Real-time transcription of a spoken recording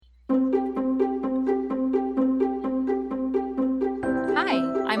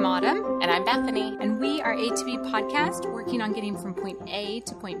I'm Autumn. And I'm Bethany. And we are A2B Podcast, working on getting from point A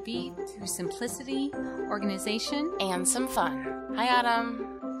to point B through simplicity, organization, and some fun. Hi,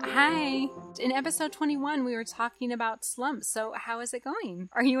 Autumn. Hi. In episode 21, we were talking about slumps. So how is it going?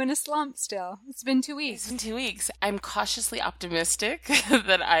 Are you in a slump still? It's been 2 weeks. It's been 2 weeks. I'm cautiously optimistic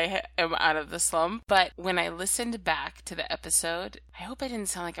that I am out of the slump. But when I listened back to the episode, I hope I didn't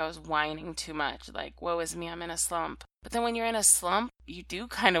sound like I was whining too much. Like, woe is me, I'm in a slump. But then when you're in a slump, you do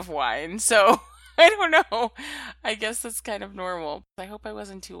kind of whine. So I don't know. I guess that's kind of normal. I hope I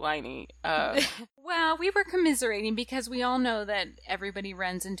wasn't too whiny. Well, we were commiserating because we all know that everybody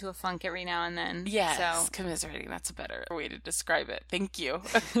runs into a funk every now and then. Yes, so. Commiserating. That's a better way to describe it. Thank you.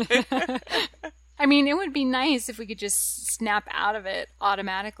 I mean, it would be nice if we could just snap out of it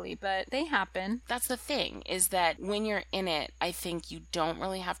automatically, but they happen. That's the thing, is that when you're in it, I think you don't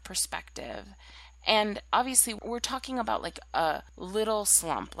really have perspective. And obviously, we're talking about like a little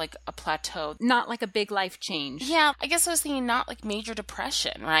slump, like a plateau. Not like a big life change. Yeah, I guess I was thinking not like major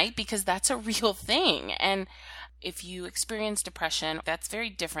depression, right? Because that's a real thing. And if you experience depression, that's very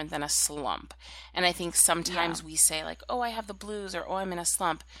different than a slump. And I think sometimes we say like, oh, I have the blues, or oh, I'm in a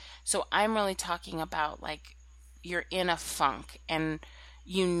slump. So I'm really talking about like you're in a funk and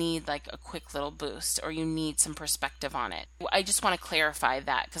you need like a quick little boost, or you need some perspective on it. I just want to clarify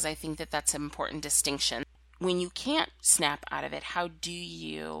that because I think that that's an important distinction. When you can't snap out of it, how do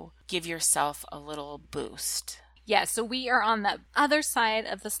you give yourself a little boost? Yeah, so we are on the other side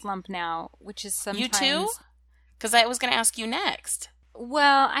of the slump now, which is sometimes... You too? Because I was going to ask you next.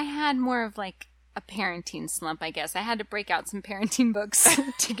 Well, I had more of like a parenting slump, I guess. I had to break out some parenting books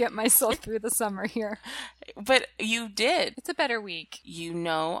to get myself through the summer here. But you did. It's a better week. You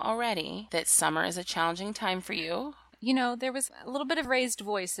know already that summer is a challenging time for you. You know, there was a little bit of raised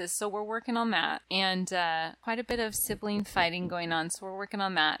voices, so we're working on that. And quite a bit of sibling fighting going on, so we're working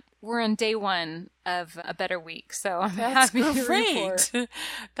on that. We're on day one of a better week, so I'm happy to report.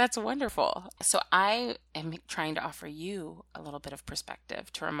 That's wonderful. So I am trying to offer you a little bit of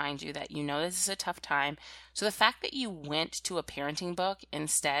perspective to remind you that you know this is a tough time. So the fact that you went to a parenting book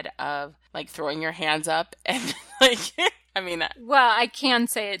instead of like throwing your hands up and like, I mean. Well, I can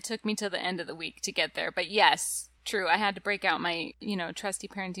say it took me to the end of the week to get there, but yes. True. I had to break out my, trusty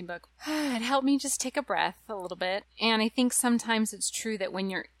parenting book. It helped me just take a breath a little bit. And I think sometimes it's true that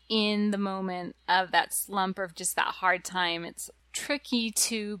when you're in the moment of that slump or just that hard time, it's tricky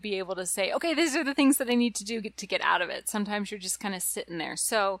to be able to say, okay, these are the things that I need to do to get out of it. Sometimes you're just kind of sitting there.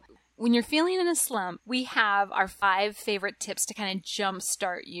 So when you're feeling in a slump, we have our 5 favorite tips to kind of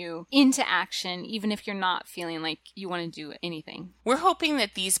jumpstart you into action, even if you're not feeling like you want to do anything. We're hoping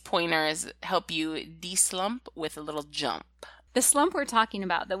that these pointers help you de-slump with a little jump. The slump we're talking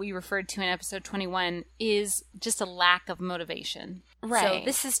about that we referred to in episode 21 is just a lack of motivation. Right. So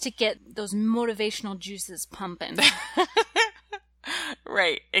this is to get those motivational juices pumping.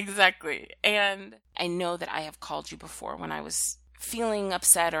 Right, exactly. And I know that I have called you before when I was feeling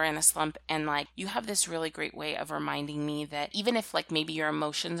upset or in a slump, and like you have this really great way of reminding me that even if like maybe your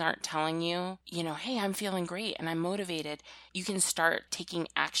emotions aren't telling you, hey, I'm feeling great and I'm motivated, you can start taking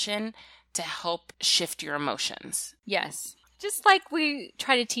action to help shift your emotions. Yes. Just like we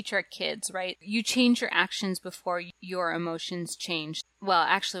try to teach our kids, right? You change your actions before your emotions change. Well,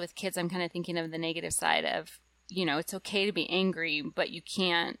 actually with kids, I'm kind of thinking of the negative side of, it's okay to be angry, but you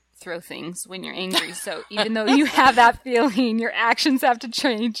can't throw things when you're angry. So even though you have that feeling, your actions have to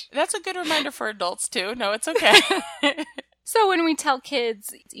change. That's a good reminder for adults too. No, it's okay. So when we tell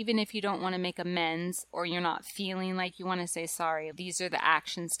kids, even if you don't want to make amends or you're not feeling like you want to say sorry, these are the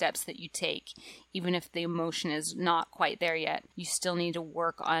action steps that you take. Even if the emotion is not quite there yet, you still need to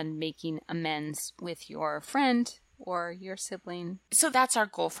work on making amends with your friend or your sibling. So that's our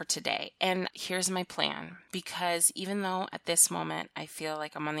goal for today. And here's my plan. Because even though at this moment I feel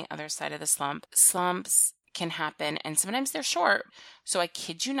like I'm on the other side of the slump, slumps can happen and sometimes they're short. So I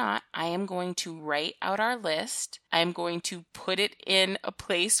kid you not, I am going to write out our list. I am going to put it in a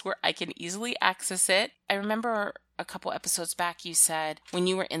place where I can easily access it. I remember a couple episodes back you said when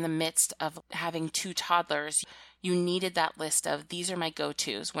you were in the midst of having 2 toddlers, you needed that list of these are my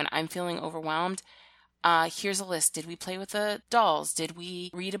go-tos. When I'm feeling overwhelmed, here's a list. Did we play with the dolls? Did we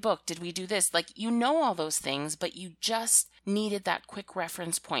read a book? Did we do this? Like, all those things, but you just needed that quick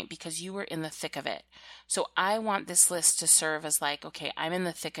reference point because you were in the thick of it. So I want this list to serve as like, okay, I'm in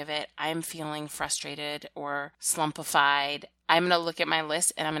the thick of it. I'm feeling frustrated or slumpified. I'm going to look at my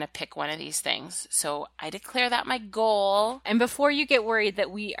list and I'm going to pick one of these things. So I declare that my goal. And before you get worried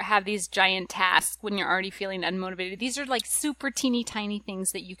that we have these giant tasks when you're already feeling unmotivated, these are like super teeny tiny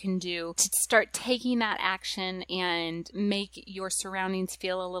things that you can do to start taking that action and make your surroundings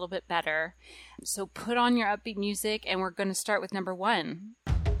feel a little bit better. So put on your upbeat music, and we're going to start with number 1.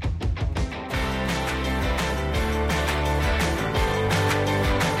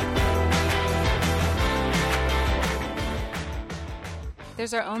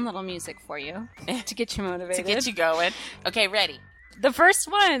 There's our own little music for you to get you motivated. To get you going. Okay, ready. The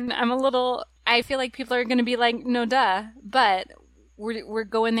first one, I feel like people are going to be like, no duh, but we're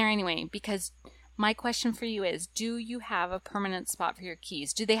going there anyway, because my question for you is, do you have a permanent spot for your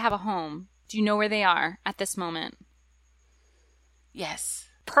keys? Do they have a home? Do you know where they are at this moment? Yes.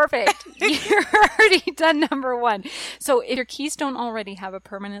 Perfect. You're already done number 1. So if your keys don't already have a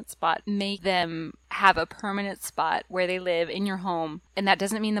permanent spot, make them have a permanent spot where they live in your home. And that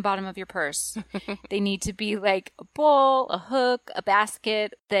doesn't mean the bottom of your purse. They need to be like a bowl, a hook, a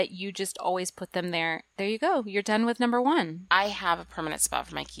basket that you just always put them there. There you go. You're done with number 1. I have a permanent spot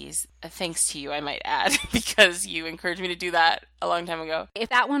for my keys. Thanks to you, I might add, because you encouraged me to do that a long time ago. If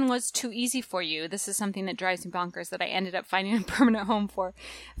that one was too easy for you, this is something that drives me bonkers that I ended up finding a permanent home for.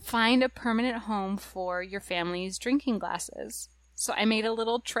 Find a permanent home for your family's drinking glasses. So I made a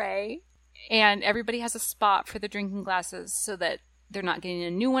little tray, and everybody has a spot for the drinking glasses so that they're not getting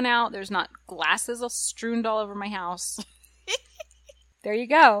a new one out. There's not glasses strewn all over my house. There you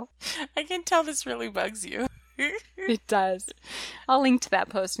go. I can tell this really bugs you. It does. I'll link to that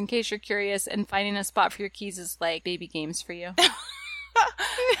post in case you're curious, and finding a spot for your keys is like baby games for you.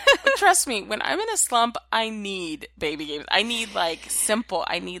 But trust me, when I'm in a slump, I need baby games. I need simple.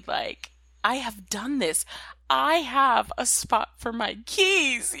 I have done this. I have a spot for my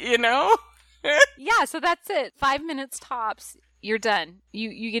keys, Yeah, so that's it. 5 minutes tops. You're done.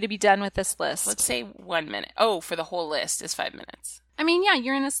 You get to be done with this list. Let's say 1 minute. Oh, for the whole list is 5 minutes. I mean, yeah,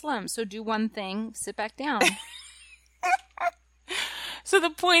 you're in a slum, so do one thing, sit back down. So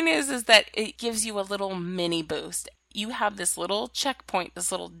the point is that it gives you a little mini boost. You have this little checkpoint,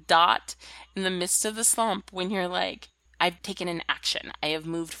 this little dot in the midst of the slump when you're like, I've taken an action. I have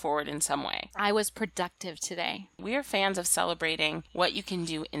moved forward in some way. I was productive today. We are fans of celebrating what you can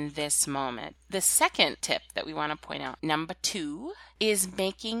do in this moment. The second tip that we want to point out, number 2, is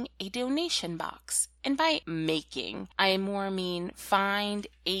making a donation box. And by making, I more mean find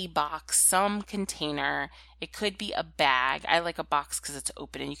a box, some container. It could be a bag. I like a box because it's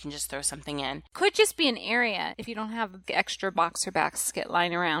open and you can just throw something in. Could just be an area if you don't have extra box or basket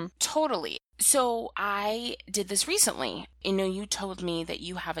lying around. Totally. So I did this recently. You told me that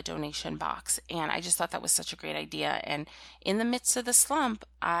you have a donation box, and I just thought that was such a great idea. And in the midst of the slump,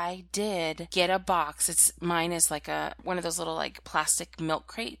 I did get a box. Mine is like one of those little plastic milk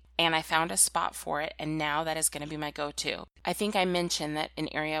crate, and I found a spot for it, and now that is going to be my go-to. I think I mentioned that an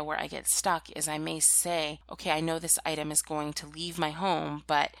area where I get stuck is I may say, okay, I know this item is going to leave my home,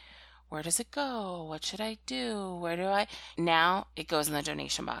 but where does it go? What should I do? Now it goes in the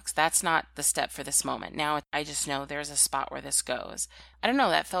donation box. That's not the step for this moment. Now I just know there's a spot where this goes. I don't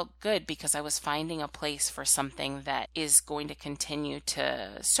know, that felt good because I was finding a place for something that is going to continue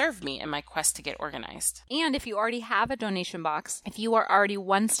to serve me in my quest to get organized. And if you already have a donation box, if you are already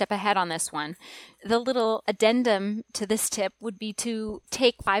one step ahead on this one, the little addendum to this tip would be to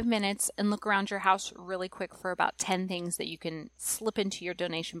take 5 minutes and look around your house really quick for about 10 things that you can slip into your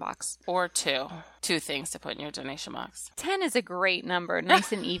donation box. Or 2 things to put in your donation box. 10 is a great number,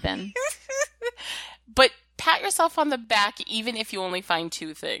 nice and even. But pat yourself on the back even if you only find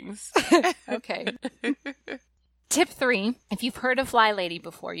 2 things. Okay. Tip 3, if you've heard of Fly Lady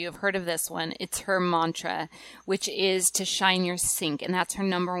before, you have heard of this one. It's her mantra, which is to shine your sink, and that's her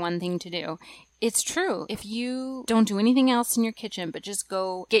number 1 thing to do. It's true. If you don't do anything else in your kitchen, but just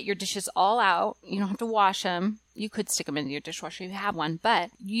go get your dishes all out, you don't have to wash them. You could stick them into your dishwasher if you have one, but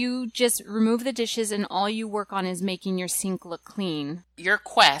you just remove the dishes and all you work on is making your sink look clean. Your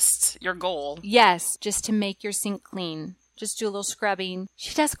quest, your goal. Yes, just to make your sink clean. Just do a little scrubbing.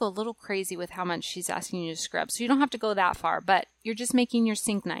 She does go a little crazy with how much she's asking you to scrub, so you don't have to go that far, but you're just making your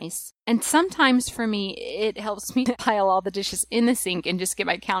sink nice. And sometimes for me, it helps me to pile all the dishes in the sink and just get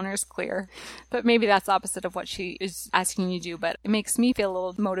my counters clear. But maybe that's opposite of what she is asking you to do, but it makes me feel a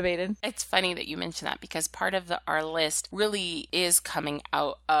little motivated. It's funny that you mention that because part of our list really is coming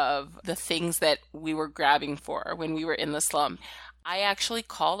out of the things that we were grabbing for when we were in the slum. I actually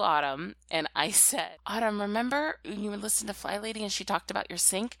called Autumn and I said, Autumn, remember when you would listen to Fly Lady and she talked about your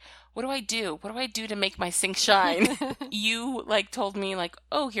sink? What do I do? What do I do to make my sink shine? You told me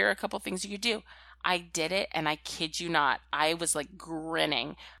oh, here are a couple things you could do. I did it, and I kid you not, I was like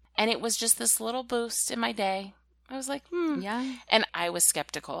grinning. And it was just this little boost in my day. I was like, Yeah. And I was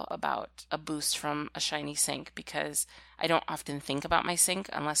skeptical about a boost from a shiny sink because I don't often think about my sink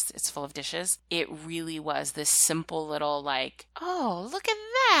unless it's full of dishes. It really was this simple little like, oh, look at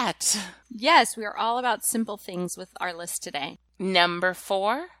that. Yes, we are all about simple things with our list today. Number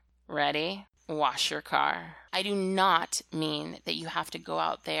 4, ready? Wash your car. I do not mean that you have to go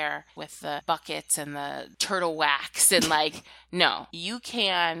out there with the buckets and the turtle wax and like, no, you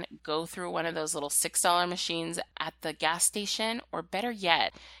can go through one of those little $6 machines at the gas station, or better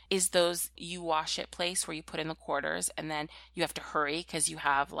yet is those you wash it place where you put in the quarters and then you have to hurry because you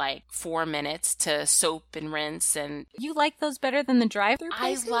have like 4 minutes to soap and rinse. And You like those better than the drive-through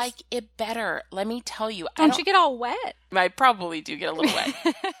places? I like it better. Let me tell you. Don't you get all wet? I probably do get a little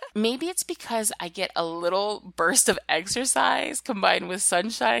wet. Maybe it's because I get a little burst of exercise combined with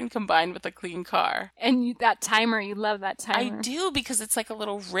sunshine, combined with a clean car. And that timer, you love that timer. I do, because it's like a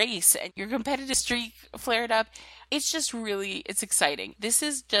little race and your competitive streak flared up. It's just really, it's exciting. This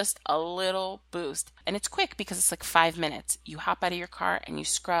is just a little boost. And it's quick because it's like 5 minutes. You hop out of your car and you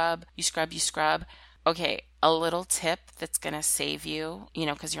scrub. Okay, a little tip that's going to save you,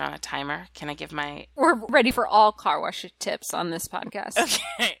 because you're on a timer. Can I give my... We're ready for all car wash tips on this podcast.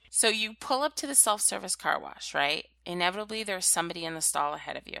 Okay. So you pull up to the self-service car wash, right? Inevitably, there's somebody in the stall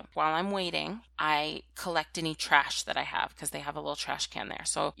ahead of you. While I'm waiting, I collect any trash that I have because they have a little trash can there.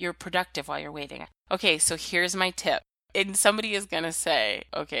 So you're productive while you're waiting. Okay, so here's my tip. And somebody is going to say,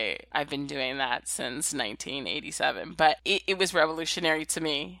 okay, I've been doing that since 1987, but it was revolutionary to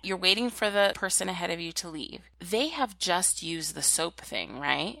me. You're waiting for the person ahead of you to leave. They have just used the soap thing,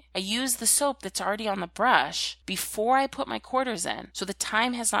 right? I use the soap that's already on the brush before I put my quarters in. So the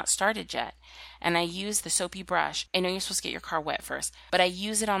time has not started yet. And I use the soapy brush. I know you're supposed to get your car wet first, but I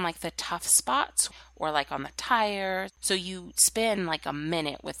use it on like the tough spots or like on the tire. So you spin like a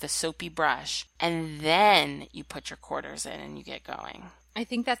minute with the soapy brush and then you put your quarters in and you get going. I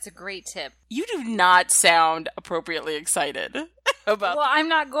think that's a great tip. You do not sound appropriately excited about... Well, I'm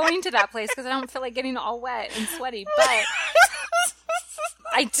not going to that place because I don't feel like getting all wet and sweaty, but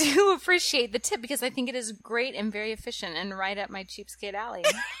I do appreciate the tip because I think it is great and very efficient and right up my cheapskate alley.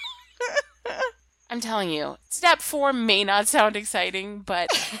 I'm telling you, step 4 may not sound exciting, but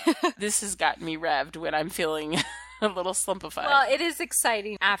this has gotten me revved when I'm feeling a little slumpified. Well, it is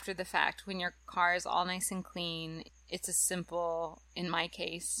exciting after the fact when your car is all nice and clean. It's a simple, in my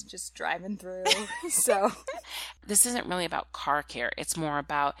case, just driving through. So this isn't really about car care. It's more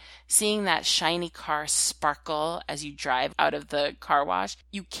about seeing that shiny car sparkle as you drive out of the car wash.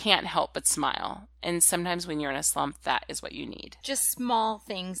 You can't help but smile. And sometimes when you're in a slump, that is what you need. Just small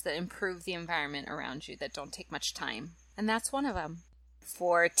things that improve the environment around you that don't take much time. And that's one of them.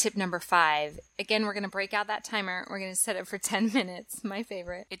 For tip number 5, again, we're going to break out that timer. We're going to set it for 10 minutes. My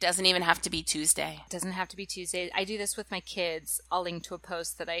favorite. It doesn't even have to be Tuesday. It doesn't have to be Tuesday. I do this with my kids. I'll link to a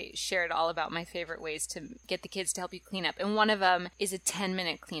post that I shared all about my favorite ways to get the kids to help you clean up. And one of them is a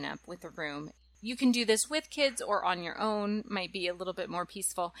 10-minute cleanup with a room. You can do this with kids or on your own, might be a little bit more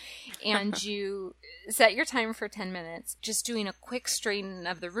peaceful. And you set your timer for 10 minutes, just doing a quick straighten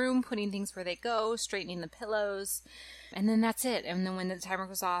of the room, putting things where they go, straightening the pillows, and then that's it. And then when the timer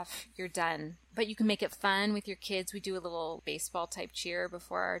goes off, you're done. But you can make it fun with your kids. We do a little baseball type cheer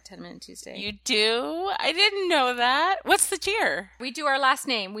before our 10-minute Tuesday. You do? I didn't know that. What's the cheer? We do our last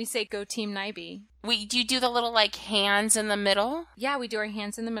name. We say go Team Nibee. Do you do the little like hands in the middle? Yeah, we do our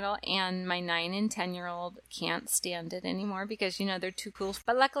hands in the middle, and my 9 and 10-year-old can't stand it anymore because, they're too cool.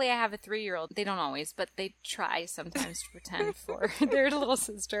 But luckily I have a 3-year-old. They don't always, but they try sometimes to pretend for their little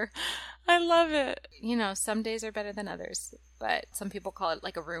sister. I love it. Some days are better than others, but some people call it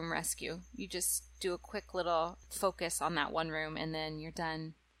like a room rescue. You just do a quick little focus on that one room, and then you're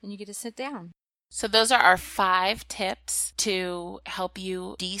done, and you get to sit down. So those are our 5 tips to help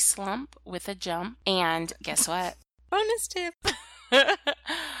you de-slump with a jump. And guess what? Bonus tip.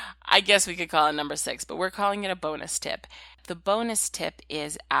 I guess we could call it number 6, but we're calling it a bonus tip. The bonus tip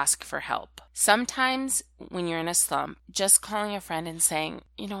is ask for help. Sometimes when you're in a slump, just calling a friend and saying,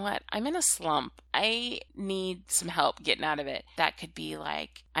 you know what, I'm in a slump. I need some help getting out of it. That could be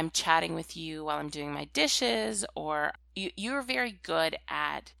like, I'm chatting with you while I'm doing my dishes, or you're very good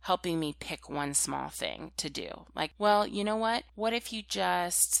at helping me pick one small thing to do. Like, well, you know what? What if you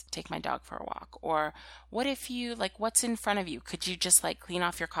just take my dog for a walk? Or what if you, what's in front of you? Could you just, clean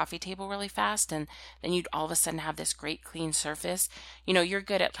off your coffee table really fast? And then you'd all of a sudden have this great clean surface. You're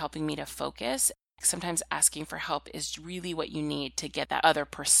good at helping me to focus. Sometimes asking for help is really what you need to get that other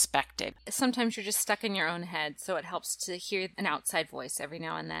perspective. Sometimes you're just stuck in your own head, so it helps to hear an outside voice every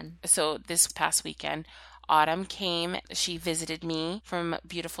now and then. So this past weekend, Autumn came. She visited me from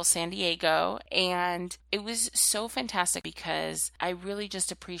beautiful San Diego, and it was so fantastic because I really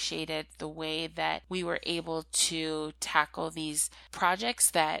just appreciated the way that we were able to tackle these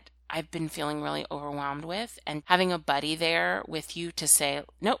projects that I've been feeling really overwhelmed with, and having a buddy there with you to say,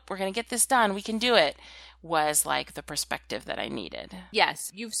 nope, we're going to get this done, we can do it, was like the perspective that I needed.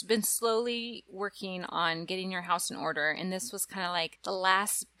 Yes, you've been slowly working on getting your house in order, and this was kind of like the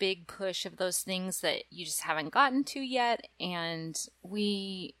last big push of those things that you just haven't gotten to yet, and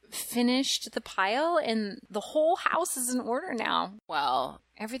we finished the pile, and the whole house is in order now. Well,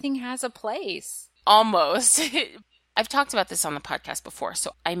 everything has a place. Almost. I've talked about this on the podcast before.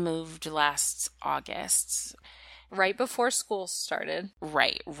 So I moved last August. Right before school started.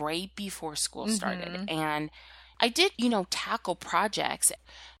 Right before school started. And I did, tackle projects,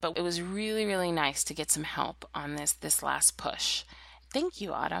 but it was really, really nice to get some help on this last push. Thank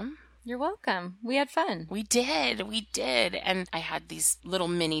you, Autumn. You're welcome. We had fun. We did. And I had these little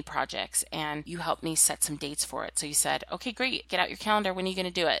mini projects, and you helped me set some dates for it. So you said, okay, great. Get out your calendar. When are you going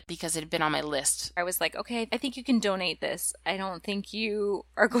to do it? Because it had been on my list. I was like, okay, I think you can donate this. I don't think you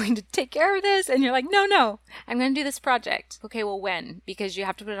are going to take care of this. And you're like, no, I'm going to do this project. Okay, well, when? Because you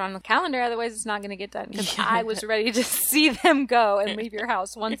have to put it on the calendar. Otherwise, it's not going to get done. Because I was ready to see them go and leave your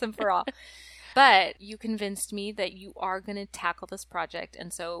house once and for all. But you convinced me that you are going to tackle this project.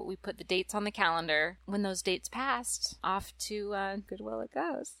 And so we put the dates on the calendar. When those dates passed, off to Goodwill it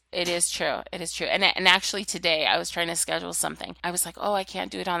goes. It is true. And actually today I was trying to schedule something. I was like, oh, I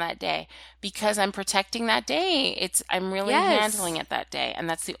can't do it on that day because I'm protecting that day. I'm really handling it that day. And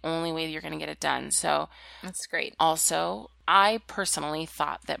that's the only way that you're going to get it done. So that's great. Also, I personally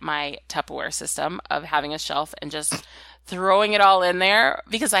thought that my Tupperware system of having a shelf and just throwing it all in there,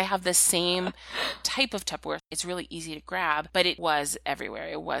 because I have the same type of Tupperware. It's really easy to grab, but it was everywhere.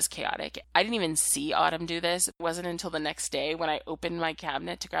 It was chaotic. I didn't even see Autumn do this. It wasn't until the next day when I opened my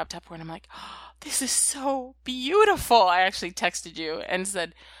cabinet to grab Tupperware, and I'm like, oh, this is so beautiful. I actually texted you and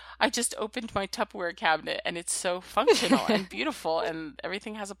said, I just opened my Tupperware cabinet, and it's so functional and beautiful, and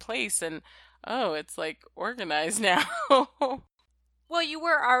everything has a place, and oh, it's like organized now. Well, you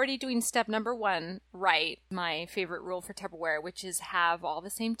were already doing step number 1 right. My favorite rule for Tupperware, which is have all the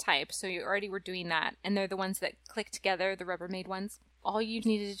same type. So you already were doing that. And they're the ones that click together, the Rubbermaid ones. All you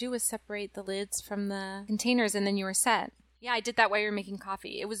needed to do was separate the lids from the containers, and then you were set. Yeah, I did that while you were making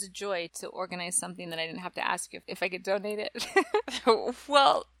coffee. It was a joy to organize something that I didn't have to ask you if I could donate it.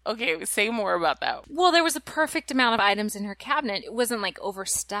 Well, okay, say more about that. Well, there was a perfect amount of items in her cabinet. It wasn't like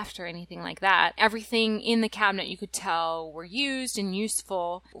overstuffed or anything like that. Everything in the cabinet you could tell were used and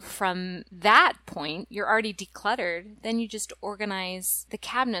useful. From that point, you're already decluttered. Then you just organize the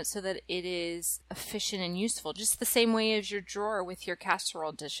cabinet so that it is efficient and useful. Just the same way as your drawer with your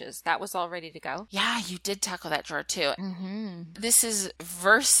casserole dishes. That was all ready to go. Yeah, you did tackle that drawer too. Mm-hmm. This is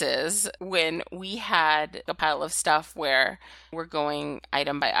versus when we had a pile of stuff where we're going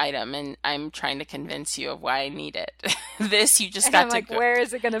item by item, and I'm trying to convince you of why I need it. This you just got to where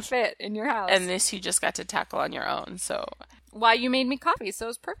is it going to fit in your house? And this you just got to tackle on your own. So, well, you made me coffee, so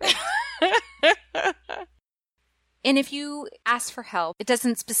it's perfect. And if you ask for help, it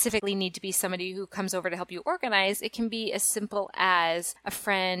doesn't specifically need to be somebody who comes over to help you organize. It can be as simple as a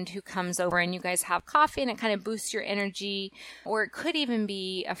friend who comes over and you guys have coffee and it kind of boosts your energy. Or it could even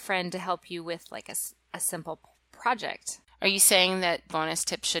be a friend to help you with like a simple project. Are you saying that bonus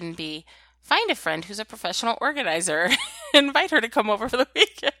tip shouldn't be find a friend who's a professional organizer, invite her to come over for the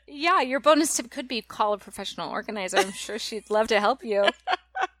weekend? Yeah, your bonus tip could be call a professional organizer. I'm sure she'd love to help you.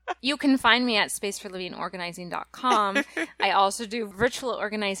 You can find me at spaceforlivingorganizing.com. I also do virtual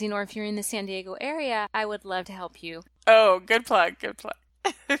organizing, or if you're in the San Diego area, I would love to help you. Oh, good plug.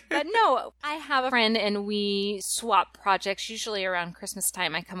 But no, I have a friend and we swap projects. Usually around Christmas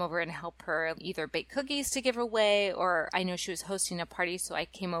time, I come over and help her either bake cookies to give away, or I know she was hosting a party, so I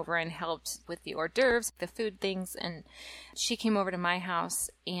came over and helped with the hors d'oeuvres, the food things, and she came over to my house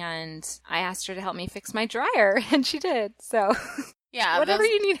and I asked her to help me fix my dryer, and she did, so... Yeah, whatever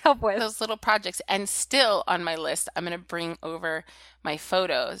you need help with. Those little projects. And still on my list, I'm going to bring over my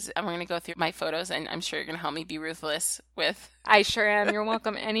photos. I'm going to go through my photos, and I'm sure you're going to help me be ruthless with. I sure am. You're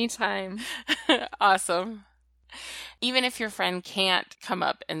welcome anytime. Awesome. Even if your friend can't come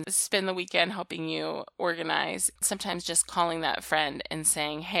up and spend the weekend helping you organize, sometimes just calling that friend and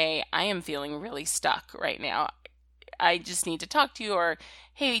saying, hey, I am feeling really stuck right now. I just need to talk to you, or,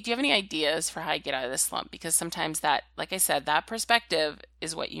 hey, do you have any ideas for how I get out of this slump? Because sometimes that, like I said, that perspective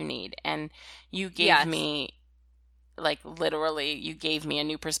is what you need. And you gave me, like, literally, you gave me a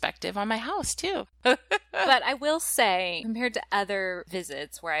new perspective on my house, too. But I will say, compared to other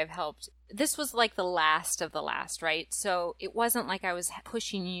visits where I've helped, this was like the last of the last, right? So it wasn't like I was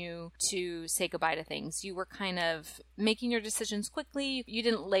pushing you to say goodbye to things. You were kind of making your decisions quickly. You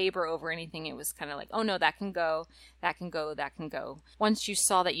didn't labor over anything. It was kind of like, oh no, that can go, that can go, that can go. Once you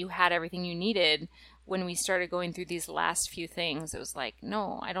saw that you had everything you needed, when we started going through these last few things, it was like,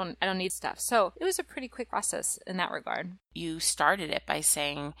 no, I don't need stuff. So it was a pretty quick process in that regard. You started it by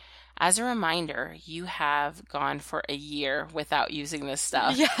saying, as a reminder, you have gone for a year without using this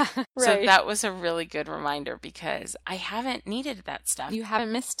stuff. Yeah, right. So that was a really good reminder because I haven't needed that stuff. You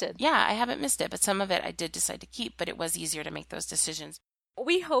haven't missed it. Yeah, I haven't missed it, but some of it I did decide to keep, but it was easier to make those decisions.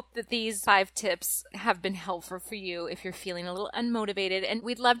 We hope that these 5 tips have been helpful for you if you're feeling a little unmotivated, and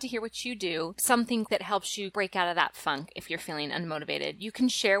we'd love to hear what you do, something that helps you break out of that funk if you're feeling unmotivated. You can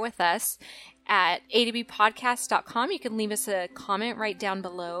share with us at adbpodcast.com. You can leave us a comment right down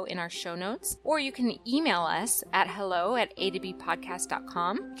below in our show notes, or you can email us at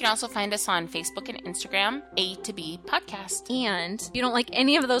hello@adbpodcast.com. You can also find us on Facebook and Instagram, A2B Podcast. And if you don't like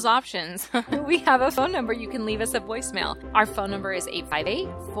any of those options, we have a phone number. You can leave us a voicemail. Our phone number is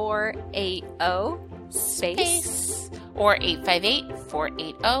 858-480-SPACE or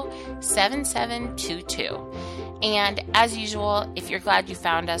 858-480-7722. And as usual, if you're glad you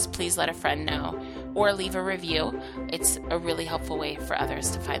found us, please let a friend know or leave a review. It's a really helpful way for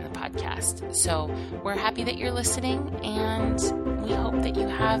others to find the podcast. So we're happy that you're listening, and we hope that you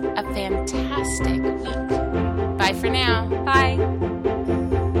have a fantastic week. Bye for now. Bye.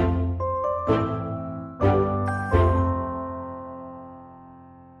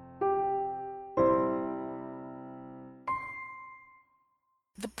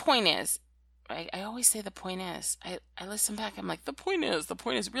 The point is, I always say the point is. I listen back. I'm like, the point is.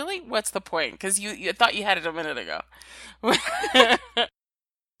 Really? What's the point? Because you thought you had it a minute ago.